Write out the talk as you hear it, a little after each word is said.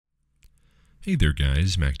Hey there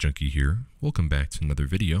guys, Mac Junkie here. Welcome back to another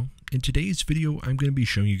video. In today's video, I'm going to be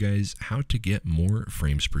showing you guys how to get more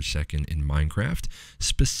frames per second in Minecraft,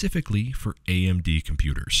 specifically for AMD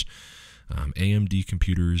computers. AMD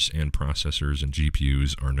computers and processors and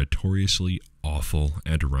GPUs are notoriously awful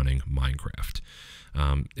at running Minecraft.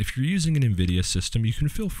 If you're using an NVIDIA system, you can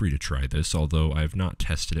feel free to try this, although I have not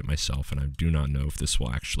tested it myself and I do not know if this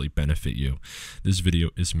will actually benefit you. This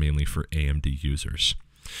video is mainly for AMD users.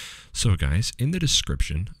 So guys, in the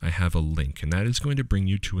description, I have a link, and that is going to bring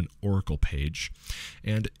you to an Oracle page,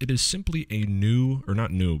 and it is simply a new, or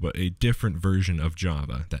not new, but a different version of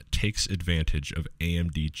Java that takes advantage of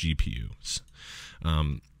AMD GPUs.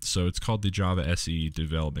 So it's called the Java SE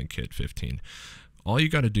Development Kit 15. All you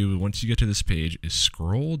got to do once you get to this page is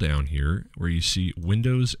scroll down here where you see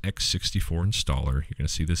Windows x64 installer. You're going to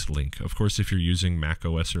see this link. Of course, if you're using Mac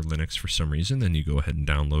OS or Linux for some reason, then you go ahead and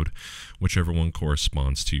download whichever one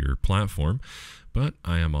corresponds to your platform. But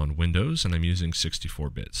I am on Windows and I'm using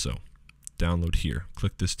 64-bit, so download here.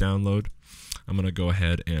 Click this download. I'm going to go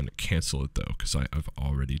ahead and cancel it though, because I've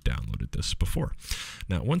already downloaded this before.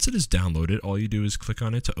 Now, once it is downloaded, all you do is click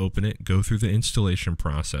on it to open it, go through the installation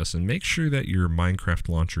process, and make sure that your Minecraft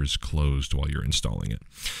launcher is closed while you're installing it.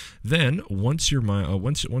 Then, once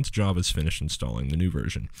Java is finished installing the new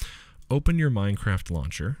version, open your Minecraft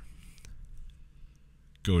launcher,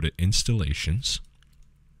 go to Installations,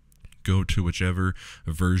 go to whichever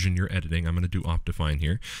version you're editing. I'm going to do Optifine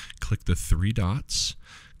here. Click the three dots,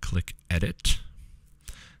 click Edit,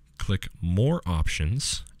 click More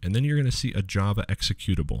Options, and then you're going to see a Java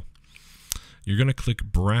executable. You're going to click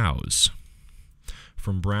Browse.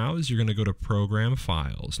 From Browse, you're going to go to Program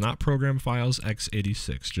Files, not Program Files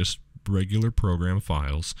x86, just regular program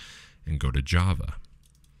files, and go to Java.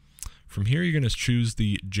 From here, you're going to choose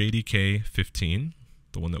the JDK 15,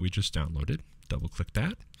 the one that we just downloaded. Double-click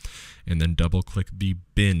that, and then double-click the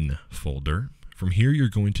bin folder. From here, you're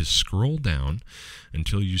going to scroll down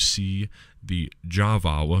until you see the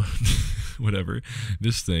Java, whatever,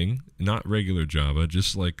 this thing, not regular Java,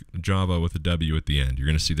 just like Java with a W at the end. You're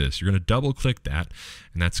going to see this. You're going to double-click that,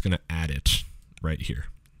 and that's going to add it right here.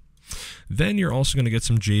 Then you're also going to get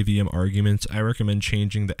some JVM arguments. I recommend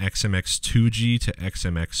changing the XMX2G to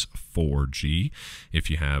XMX4G.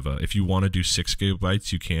 If you want to do 6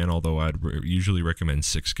 GB, you can, although I'd usually recommend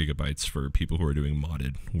 6 GB for people who are doing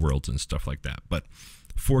modded worlds and stuff like that. But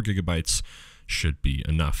 4 GB should be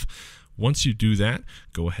enough. Once you do that,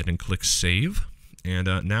 go ahead and click Save. And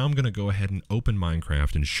now I'm going to go ahead and open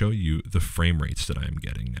Minecraft and show you the frame rates that I'm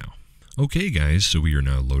getting now. Okay guys, so we are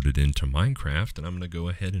now loaded into Minecraft, and I'm going to go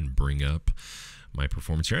ahead and bring up my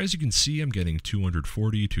performance here. As you can see, I'm getting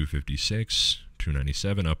 240, 256,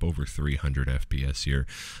 297, up over 300 FPS here.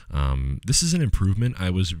 This is an improvement.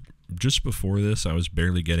 Just before this, I was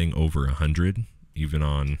barely getting over 100, even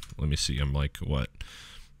on, let me see, I'm like, what,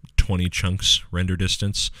 20 chunks render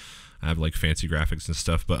distance. I have like fancy graphics and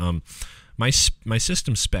stuff, but my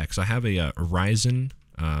system specs, I have a Ryzen,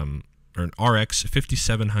 or an RX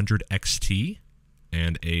 5700 XT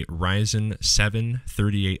and a Ryzen 7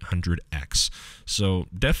 3800X. So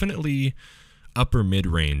definitely upper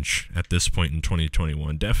mid-range at this point in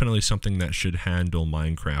 2021. Definitely something that should handle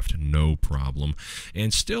Minecraft no problem.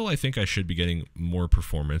 And still, I think I should be getting more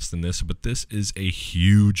performance than this, but this is a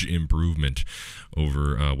huge improvement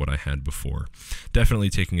over what I had before. Definitely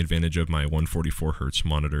taking advantage of my 144 Hz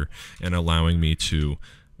monitor and allowing me to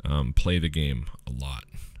play the game a lot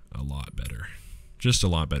better. Just a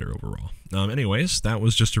lot better overall. Anyways, that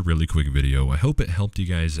was just a really quick video. I hope it helped you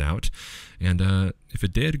guys out. And if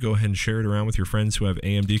it did, go ahead and share it around with your friends who have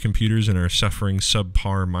AMD computers and are suffering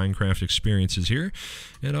subpar Minecraft experiences here.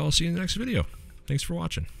 And I'll see you in the next video. Thanks for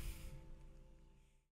watching.